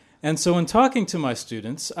 And so when talking to my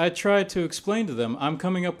students, I try to explain to them, I'm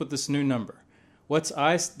coming up with this new number. What's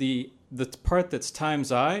I, the part that's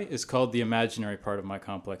times I is called the imaginary part of my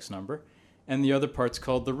complex number, and the other part's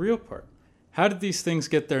called the real part. How did these things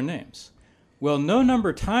get their names? Well, no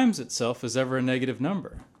number times itself is ever a negative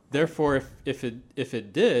number. Therefore, if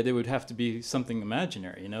it did, it would have to be something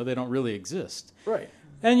imaginary. They don't really exist. right.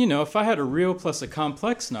 And if I had a real plus a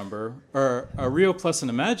complex number, or a real plus an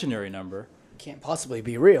imaginary number, Can't possibly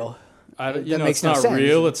be real. That makes it's no not sense.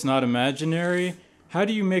 real, it's not imaginary. How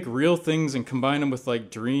do you make real things and combine them with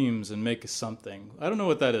like dreams and make something? I don't know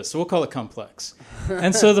what that is, so we'll call it complex.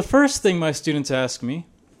 And so the first thing my students ask me,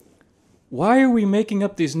 why are we making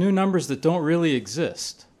up these new numbers that don't really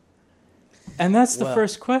exist? And that's the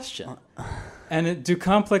first question. And do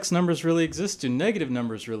complex numbers really exist? Do negative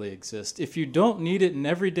numbers really exist? If you don't need it in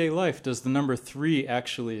everyday life, does the number 3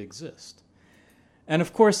 actually exist? And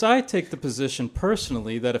of course, I take the position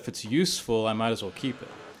personally that if it's useful, I might as well keep it.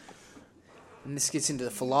 And this gets into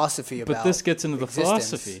the philosophy about. But this gets into the existence.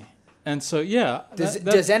 philosophy. And so, yeah.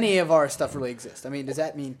 Does any of our stuff really exist? I mean, does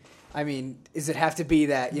that mean... does it have to be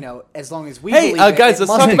that, as long as we believe it, guys,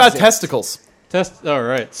 let's talk about exist? testicles. All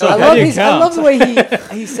right. So I how love do the you way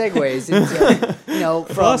count? he segues into,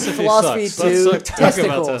 from philosophy sucks. Let's to talk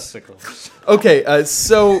about testicles. testicles. Okay,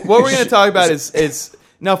 so what we're going to talk about is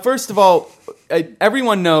now, first of all,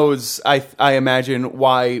 everyone knows, I imagine,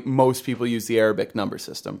 why most people use the Arabic number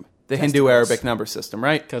system, the Hindu Arabic number system,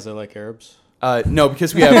 right? Because I like Arabs. No,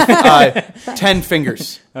 because we have 10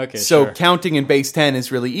 fingers. Okay, so sure. counting in base 10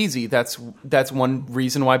 is really easy. That's one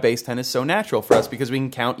reason why base 10 is so natural for us, because we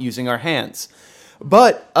can count using our hands.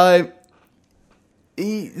 But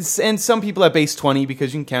and some people have base 20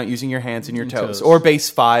 because you can count using your hands and your toes, or base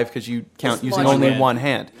 5 because you count using only one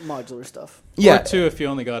hand. Modular stuff. Yeah, Or 2 if you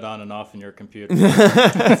only got on and off in your computer.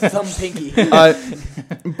 Thumb pinky.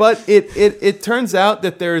 but it turns out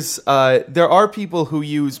that there are people who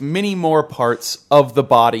use many more parts of the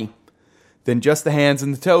body than just the hands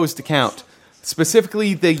and the toes to count.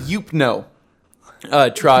 Specifically, the Yupno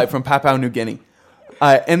tribe from Papua New Guinea,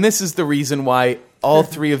 and this is the reason why all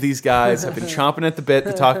three of these guys have been chomping at the bit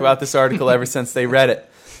to talk about this article ever since they read it.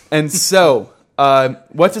 And so,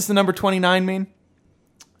 what does the number 29 mean?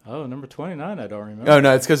 Oh, number 29, I don't remember. Oh,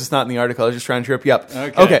 no, it's because it's not in the article. I was just trying to trip you up.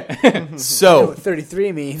 Okay. So, What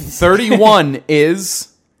 33 means. 31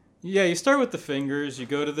 is... Yeah, you start with the fingers, you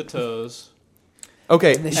go to the toes.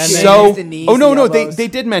 Okay, And the so... the knees, oh, no, the elbows. they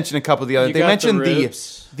did mention a couple of the other... You They got mentioned the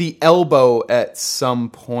ribs. the elbow at some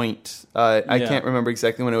point. I Yeah. can't remember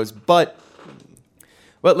exactly when it was, but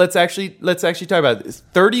let's actually talk about this.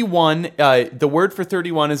 31, the word for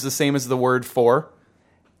 31 is the same as the word for...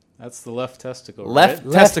 That's the left testicle, Left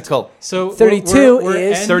right? testicle. So 32 we're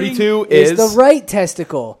is- ending- 32 Is is... the right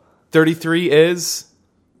testicle. 33 is...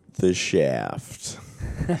 The shaft.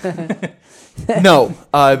 No,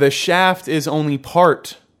 the shaft is only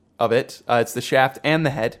part of it. It's the shaft and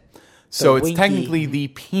the head. So it's winky. technically the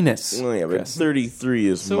penis. Oh, yeah, but Chris. 33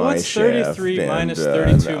 is So my what's shaft. 33 minus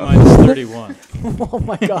and, 32 no. minus 31? Oh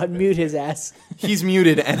my God! Mute his ass. He's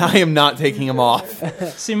muted, and I am not taking him off.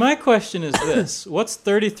 See, my question is this. What's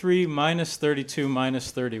 33 minus 32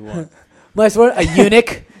 minus 31? Minus what? A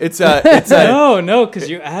eunuch. It's a No, because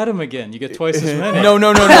you add them again. You get twice as many. no.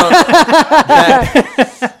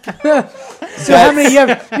 So how many you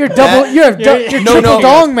have? You're double. You're triple no.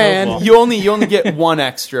 dong man. You only get one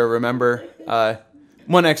extra. Remember,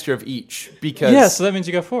 one extra of each because Yeah, so that means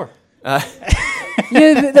you got 4.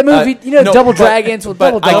 Yeah, the movie. no, Double but- Dragons with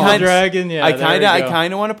but double I dong. kinda- Dragon, yeah. I there we go.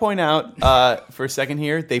 kind of want to point out for a second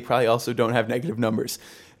here, they probably also don't have negative numbers.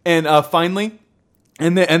 And finally,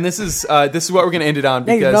 and this is what we're going to end it on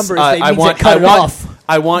Negative because numbers, they I means want they cut it off.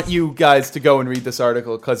 I want you guys to go and read this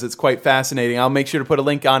article because it's quite fascinating. I'll make sure to put a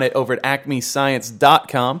link on it over at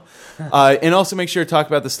acmescience.com. And also make sure to talk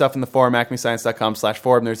about the stuff in the forum,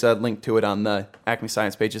 acmescience.com/forum. There's a link to it on the Acme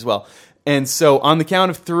Science page as well. And so on the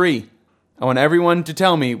count of 3, I want everyone to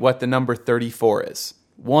tell me what the number 34 is.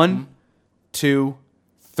 1, 2,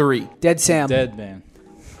 3. Dead Sam. Dead man.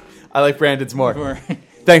 I like Brandon's more. Or-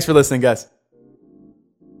 Thanks for listening, guys.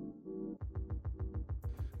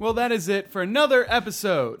 Well, that is it for another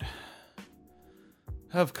episode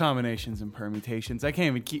of Combinations and Permutations. I can't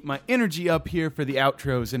even keep my energy up here for the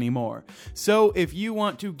outros anymore. So if you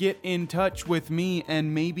want to get in touch with me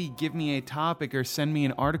and maybe give me a topic or send me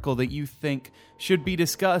an article that you think should be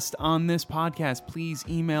discussed on this podcast, please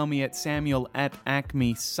email me at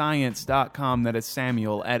samuel@acmescience.com. That is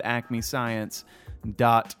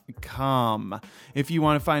samuel@acmescience.com. If you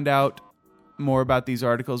want to find out more about these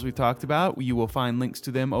articles we've talked about, you will find links to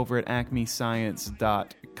them over at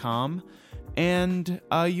acmescience.com. And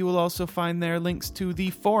you will also find there links to the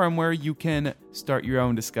forum where you can start your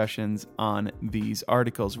own discussions on these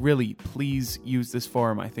articles. Really, please use this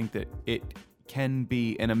forum. I think that it can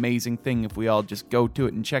be an amazing thing if we all just go to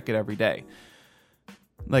it and check it every day,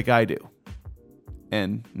 like I do,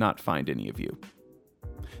 and not find any of you.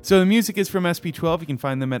 So the music is from SP12. You can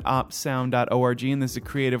find them at opsound.org, and this is a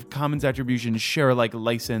Creative Commons Attribution Share-alike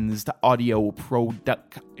licensed audio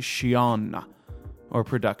production. Or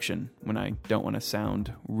production, when I don't want to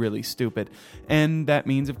sound really stupid. And that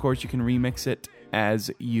means, of course, you can remix it as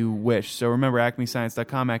you wish. So remember,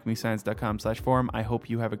 acmescience.com, acmescience.com/forum. I hope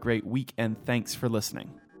you have a great week, and thanks for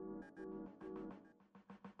listening.